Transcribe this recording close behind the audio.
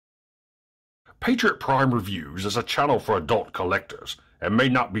Patriot Prime Reviews is a channel for adult collectors and may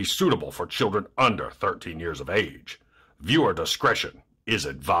not be suitable for children under 13 years of age. Viewer discretion is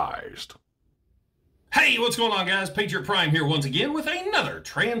advised. Hey, what's going on, guys? Patriot Prime here once again with another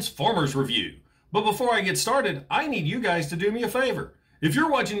Transformers review. But before I get started, I need you guys to do me a favor. If you're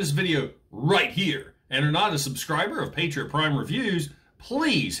watching this video right here and are not a subscriber of Patriot Prime Reviews,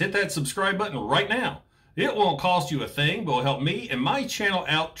 please hit that subscribe button right now. It won't cost you a thing, but will help me and my channel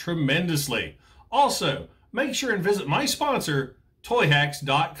out tremendously. Also, make sure and visit my sponsor,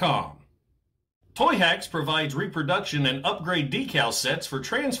 Toyhax.com. Toyhax provides reproduction and upgrade decal sets for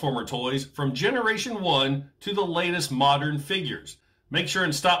Transformer toys from Generation 1 to the latest modern figures. Make sure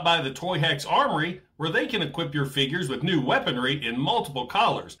and stop by the Toyhax Armory, where they can equip your figures with new weaponry in multiple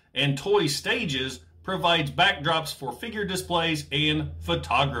colors. And Toy Stages provides backdrops for figure displays and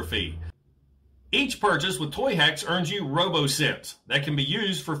photography. Each purchase with Toyhax earns you RoboCents that can be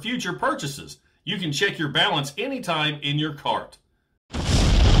used for future purchases. You can check your balance anytime in your cart.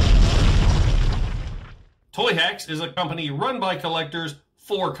 Toyhax is a company run by collectors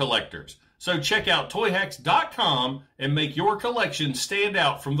for collectors. So check out Toyhax.com and make your collection stand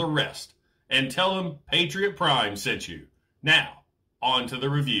out from the rest. And tell them Patriot Prime sent you. Now, on to the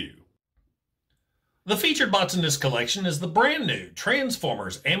review. The featured box in this collection is the brand new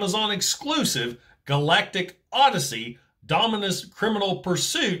Transformers Amazon exclusive Galactic Odyssey Dominus Criminal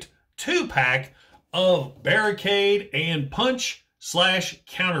Pursuit 2-pack of Barricade and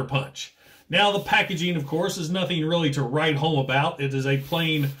Punch/Counterpunch. Now, the packaging, of course, is nothing really to write home about. It is a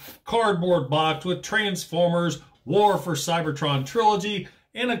plain cardboard box with Transformers, War for Cybertron Trilogy,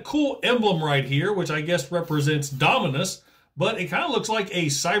 and a cool emblem right here, which I guess represents Dominus, but it kind of looks like a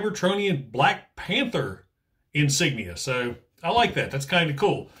Cybertronian Black Panther insignia. So I like that. That's kind of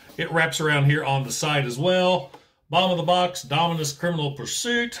cool. It wraps around here on the side as well. Bottom of the box, Dominus Criminal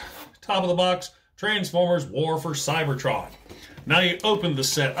Pursuit. Top of the box, Transformers War for Cybertron. Now you open the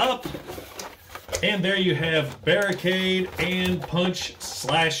set up, and there you have Barricade and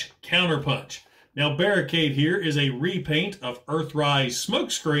Punch/Counterpunch. Now, Barricade here is a repaint of Earthrise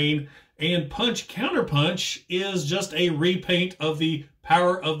Smokescreen, and Punch/Counterpunch is just a repaint of the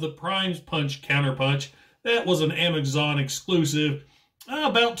Power of the Prime's Punch/Counterpunch. That was an Amazon exclusive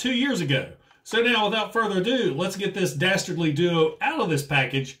about 2 years ago. So now, without further ado, let's get this dastardly duo out of this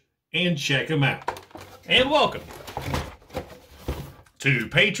package and check them out. And welcome to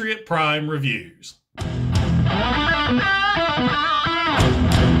Patriot Prime Reviews.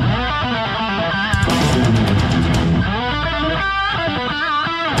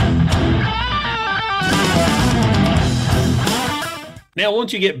 Now,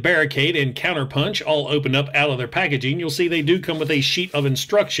 once you get Barricade and Counterpunch all opened up out of their packaging, you'll see they do come with a sheet of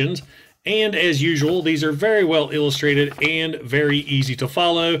instructions. And as usual, these are very well illustrated and very easy to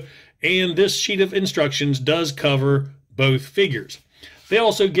follow. And this sheet of instructions does cover both figures. They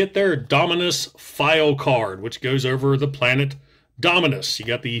also get their Dominus file card, which goes over the planet Dominus. You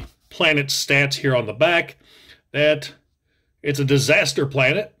got the planet stats here on the back. That it's a disaster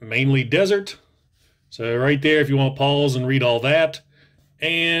planet, mainly desert. So right there, if you want to pause and read all that.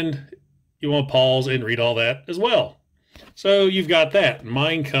 And you want to pause and read all that as well. So you've got that.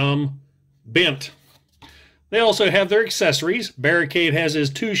 Mine come bent. They also have their accessories. Barricade has his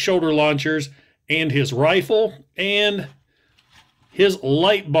 2 shoulder launchers and his rifle and his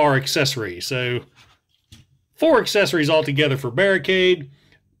light bar accessory. So 4 accessories altogether for Barricade.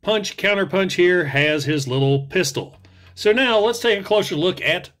 Punch/Counterpunch here has his little pistol. So now let's take a closer look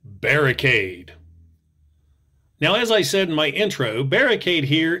at Barricade. Now, as I said in my intro, Barricade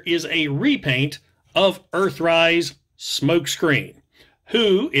here is a repaint of Earthrise Smokescreen,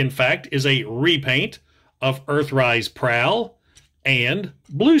 who, in fact, is a repaint of Earthrise Prowl and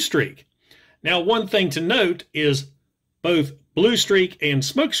Bluestreak. Now, one thing to note is both Bluestreak and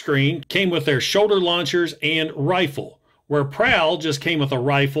Smokescreen came with their shoulder launchers and rifle, where Prowl just came with a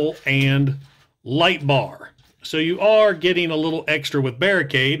rifle and light bar. So you are getting a little extra with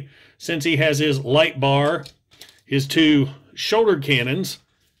Barricade, since he has his light bar, his 2 shoulder cannons,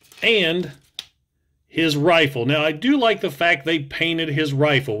 and his rifle. Now, I do like the fact they painted his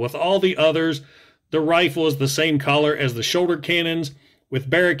rifle. With all the others, the rifle is the same color as the shoulder cannons. With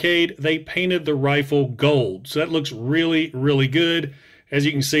Barricade, they painted the rifle gold. So that looks really, really good. As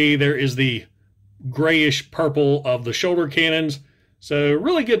you can see, there is the grayish purple of the shoulder cannons. So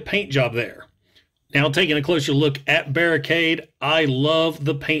really good paint job there. Now, taking a closer look at Barricade, I love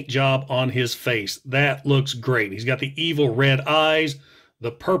the paint job on his face. That looks great. He's got the evil red eyes,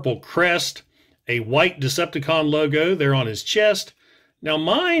 the purple crest, a white Decepticon logo there on his chest. Now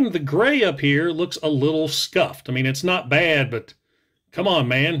mine, the gray up here, looks a little scuffed. I mean, it's not bad, but Come on,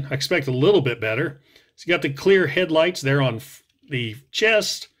 man. I expect a little bit better. He's got the clear headlights there on the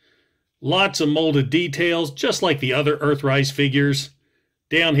chest. Lots of molded details, just like the other Earthrise figures.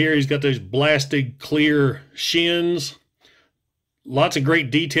 Down here, he's got those blasted clear shins. Lots of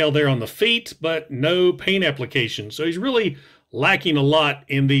great detail there on the feet, but no paint application. So he's really lacking a lot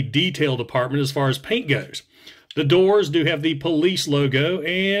in the detail department as far as paint goes. The doors do have the police logo,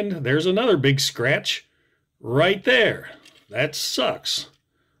 and there's another big scratch right there. That sucks.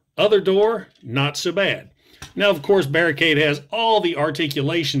 Other door, not so bad. Now, of course, Barricade has all the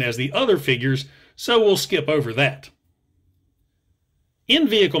articulation as the other figures, so we'll skip over that. In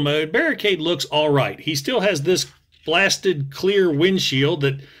vehicle mode, Barricade looks all right. He still has this blasted clear windshield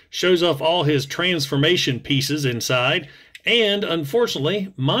that shows off all his transformation pieces inside, and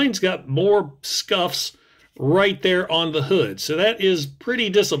unfortunately, mine's got more scuffs right there on the hood. So that is pretty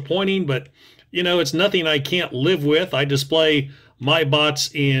disappointing, but you know, it's nothing I can't live with. I display my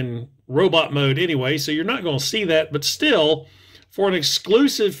bots in robot mode anyway, so you're not going to see that, but still, for an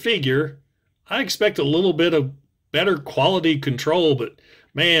exclusive figure, I expect a little bit of better quality control, but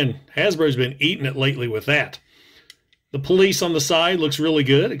man, Hasbro's been eating it lately with that. The police on the side looks really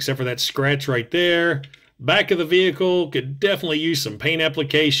good, except for that scratch right there. Back of the vehicle could definitely use some paint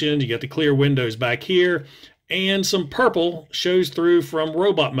application. You got the clear windows back here, and some purple shows through from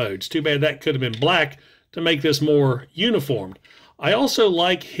robot modes. Too bad that could have been black to make this more uniformed. I also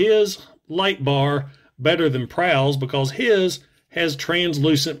like his light bar better than Prowl's because his has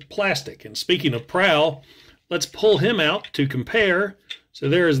translucent plastic. And speaking of Prowl, let's pull him out to compare. So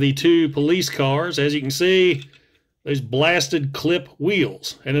there's the two police cars. As you can see, those blasted clip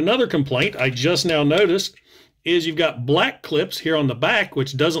wheels. And another complaint I just now noticed is you've got black clips here on the back,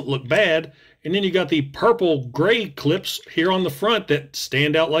 which doesn't look bad. And then you got the purple gray clips here on the front that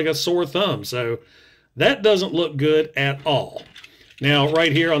stand out like a sore thumb. So that doesn't look good at all. Now,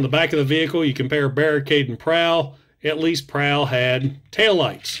 right here on the back of the vehicle, you compare Barricade and Prowl. At least Prowl had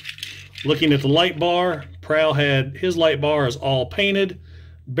taillights. Looking at the light bar, Prowl had his light bar is all painted.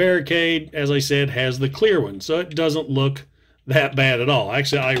 Barricade, as I said, has the clear one, so it doesn't look that bad at all.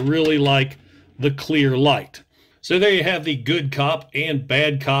 Actually, I really like the clear light. So there you have the good cop and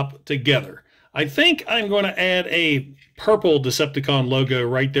bad cop together. I think I'm going to add a purple Decepticon logo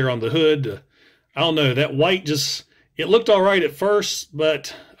right there on the hood. I don't know, that white just, it looked all right at first,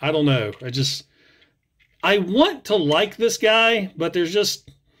 but I don't know. I want to like this guy, but there's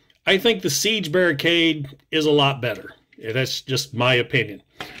just, I think the Siege Barricade is a lot better. Yeah, that's just my opinion.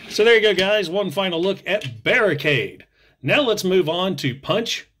 So there you go, guys. One final look at Barricade. Now let's move on to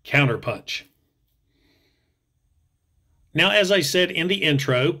Punch Counterpunch. Now, as I said in the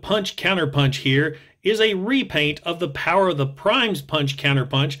intro, Punch Counterpunch here is a repaint of the Power of the Prime's Punch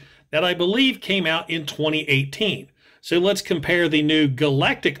Counterpunch that I believe came out in 2018. So let's compare the new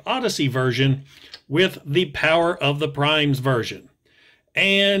Galactic Odyssey version with the Power of the Prime's version.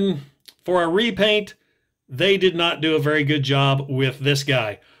 And for a repaint, they did not do a very good job with this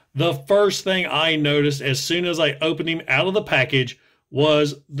guy. The first thing I noticed as soon as I opened him out of the package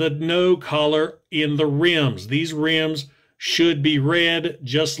was the no color in the rims. These rims should be red,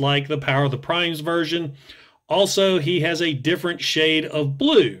 just like the Power of the Prime's version. Also, he has a different shade of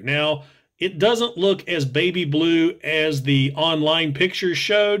blue. Now, it doesn't look as baby blue as the online pictures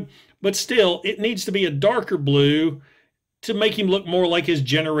showed, but still, it needs to be a darker blue to make him look more like his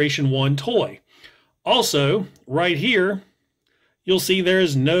Generation 1 toy. Also, right here, you'll see there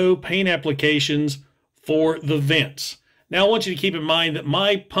is no paint applications for the vents. Now, I want you to keep in mind that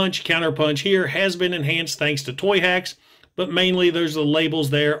my Punch Counterpunch here has been enhanced thanks to Toyhax, but mainly there's the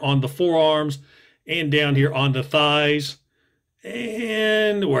labels there on the forearms and down here on the thighs.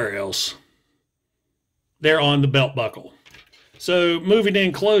 And where else? There on the belt buckle. So moving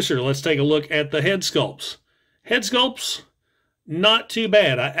in closer, let's take a look at the head sculpts. Head sculpts, not too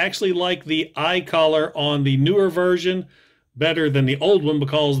bad. I actually like the eye collar on the newer version better than the old one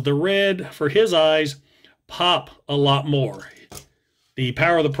because the red for his eyes pop a lot more. The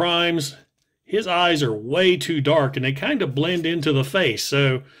Power of the Primes, his eyes are way too dark and they kind of blend into the face.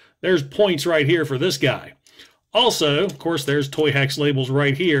 So there's points right here for this guy. Also, of course, there's Toyhax labels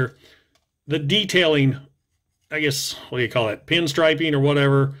right here. The detailing, I guess, what do you call it? Pinstriping or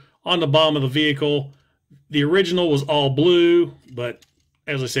whatever on the bottom of the vehicle. The original was all blue, but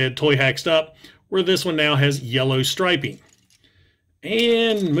as I said, Toyhaxed up, where this one now has yellow striping.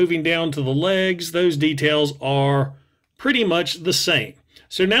 And moving down to the legs, those details are pretty much the same.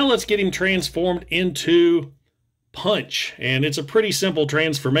 So now let's get him transformed into Punch. And it's a pretty simple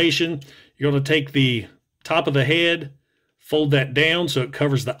transformation. You're going to take the top of the head, fold that down so it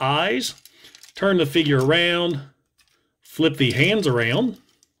covers the eyes, turn the figure around, flip the hands around.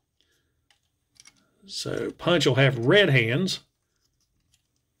 So Punch will have red hands.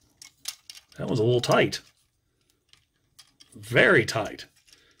 That was a little tight. Very tight.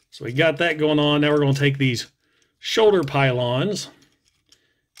 So we got that going on. Now we're going to take these shoulder pylons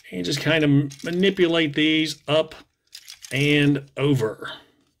and just kind of manipulate these up and over.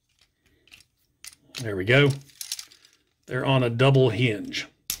 There we go. They're on a double hinge.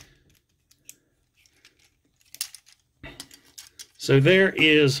 So there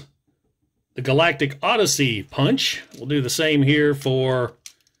is the Galactic Odyssey punch. We'll do the same here for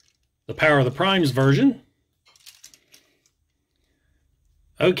the Power of the Primes version.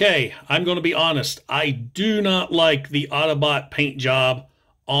 Okay, I'm going to be honest. I do not like the Autobot paint job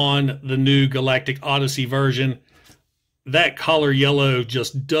on the new Galactic Odyssey version. That color yellow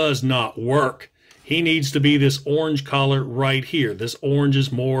just does not work. He needs to be this orange color right here. This orange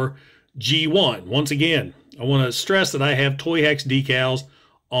is more G1. Once again, I want to stress that I have Toyhax decals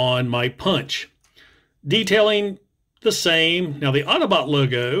on my punch. Detailing the same. Now the Autobot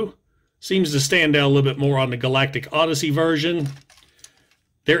logo seems to stand out a little bit more on the Galactic Odyssey version.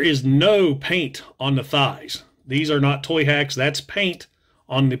 There is no paint on the thighs. These are not Toyhax. That's paint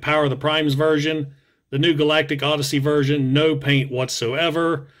on the Power of the Primes version. The new Galactic Odyssey version, no paint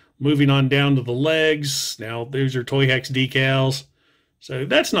whatsoever. Moving on down to the legs. Now, these are Toyhax decals. So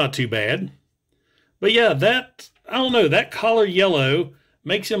that's not too bad. But yeah, I don't know, that collar yellow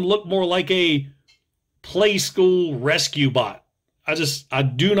makes him look more like a play school rescue bot. I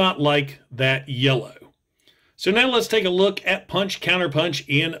do not like that yellow. So now let's take a look at Punch Counterpunch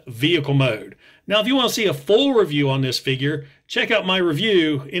in vehicle mode. Now, if you want to see a full review on this figure, check out my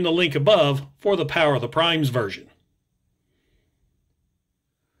review in the link above for the Power of the Primes version.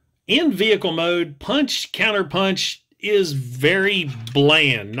 In vehicle mode, Punch Counterpunch is very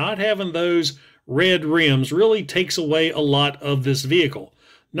bland. Not having those red rims really takes away a lot of this vehicle.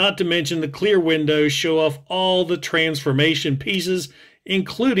 Not to mention the clear windows show off all the transformation pieces,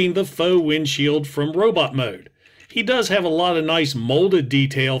 including the faux windshield from robot mode. He does have a lot of nice molded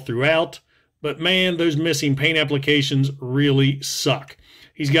detail throughout, but man, those missing paint applications really suck.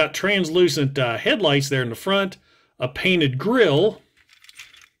 He's got translucent headlights there in the front, a painted grille.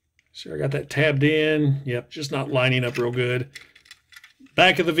 So I got that tabbed in. Yep, just not lining up real good.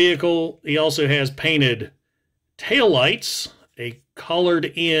 Back of the vehicle, he also has painted taillights, a colored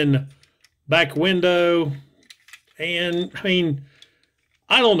in back window, and I mean,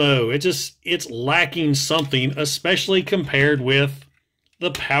 I don't know, it's lacking something, especially compared with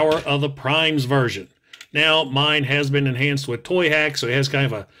the Power of the Primes version. Now, mine has been enhanced with Toyhax, so it has kind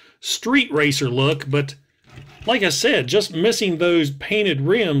of a street racer look, but like I said, just missing those painted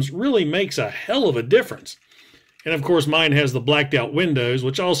rims really makes a hell of a difference. And of course, mine has the blacked out windows,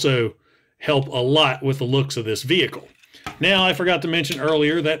 which also help a lot with the looks of this vehicle. Now, I forgot to mention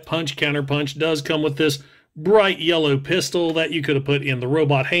earlier that Punch Counterpunch does come with this bright yellow pistol that you could have put in the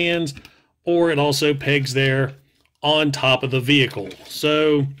robot hands, or it also pegs there on top of the vehicle.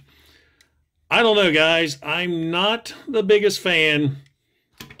 So, I don't know, guys. I'm not the biggest fan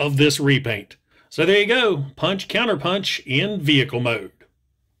of this repaint. So there you go, Punch Counterpunch in vehicle mode.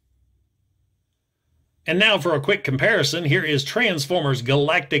 And now for a quick comparison, here is Transformers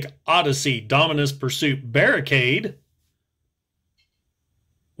Galactic Odyssey Dominus Pursuit Barricade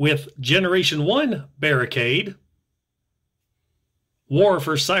with Generation 1 Barricade, War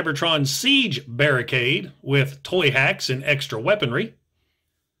for Cybertron Siege Barricade with Toyhax and extra weaponry,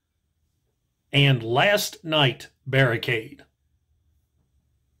 and Last Night Barricade.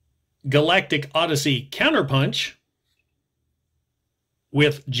 Galactic Odyssey Counterpunch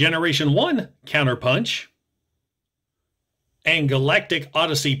with Generation 1 Counterpunch, and Galactic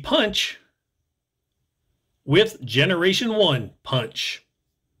Odyssey Punch with Generation 1 Punch.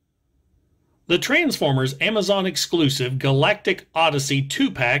 The Transformers Amazon exclusive Galactic Odyssey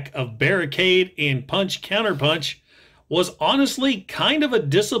 2-pack of Barricade and Punch Counterpunch was honestly kind of a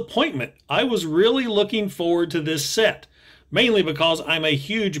disappointment. I was really looking forward to this set, mainly because I'm a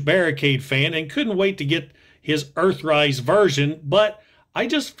huge Barricade fan and couldn't wait to get his Earthrise version, but I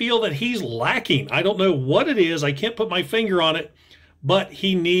just feel that he's lacking. I don't know what it is. I can't put my finger on it, but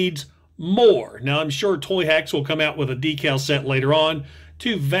he needs more. Now, I'm sure Toyhax will come out with a decal set later on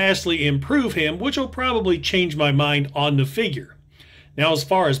to vastly improve him, which will probably change my mind on the figure. Now, as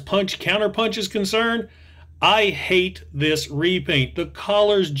far as Punch Counterpunch is concerned, I hate this repaint. The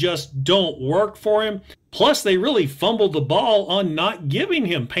collars just don't work for him. Plus, they really fumbled the ball on not giving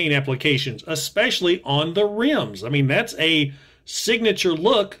him paint applications, especially on the rims. I mean, that's a signature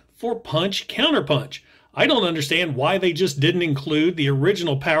look for Punch Counterpunch. I don't understand why they just didn't include the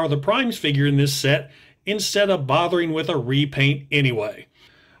original Power of the Primes figure in this set instead of bothering with a repaint anyway.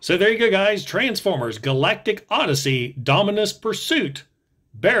 So there you go, guys. Transformers Galactic Odyssey, Dominus Pursuit,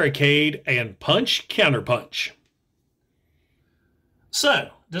 Barricade, and Punch Counterpunch. So,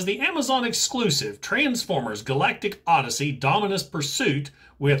 does the Amazon exclusive Transformers Galactic Odyssey, Dominus Pursuit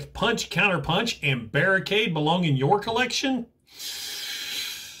with Punch Counterpunch and Barricade belong in your collection?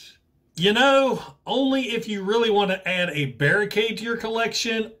 You know, only if you really want to add a Barricade to your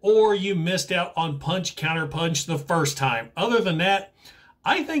collection or you missed out on Punch Counterpunch the first time. Other than that,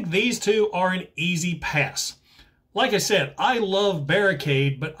 I think these two are an easy pass. Like I said, I love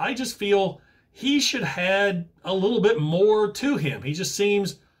Barricade, but I just feel he should have had a little bit more to him. He just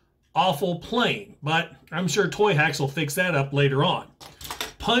seems awful plain, but I'm sure Toyhax will fix that up later on.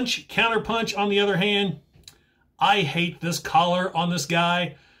 Punch Counterpunch, on the other hand, I hate this collar on this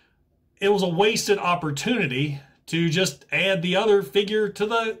guy. It was a wasted opportunity to just add the other figure to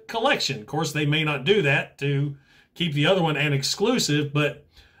the collection. Of course, they may not do that to keep the other one an exclusive, but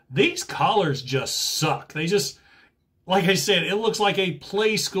these collars just suck. They just, like I said, it looks like a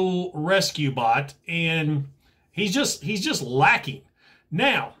play school rescue bot, and he's just lacking.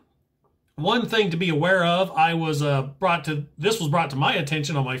 Now, one thing to be aware of, this was brought to my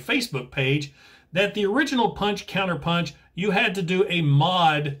attention on my Facebook page, that the original Punch Counterpunch, you had to do a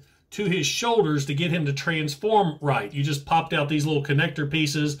mod to his shoulders to get him to transform right. You just popped out these little connector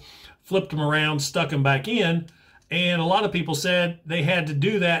pieces, flipped them around, stuck them back in, and a lot of people said they had to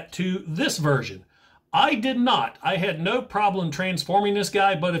do that to this version. I did not. I had no problem transforming this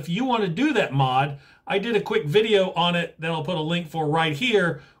guy, but if you want to do that mod, I did a quick video on it that I'll put a link for right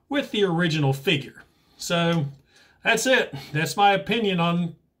here with the original figure. So that's it. That's my opinion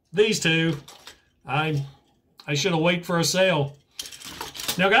on these two. I should have waited for a sale.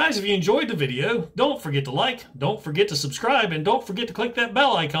 Now guys, if you enjoyed the video, don't forget to like, don't forget to subscribe, and don't forget to click that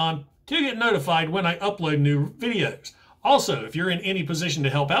bell icon to get notified when I upload new videos. Also, if you're in any position to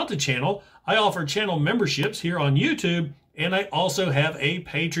help out the channel, I offer channel memberships here on YouTube, and I also have a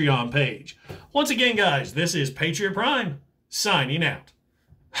Patreon page. Once again, guys, this is Patriot Prime, signing out.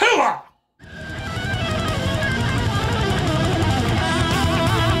 Hooah!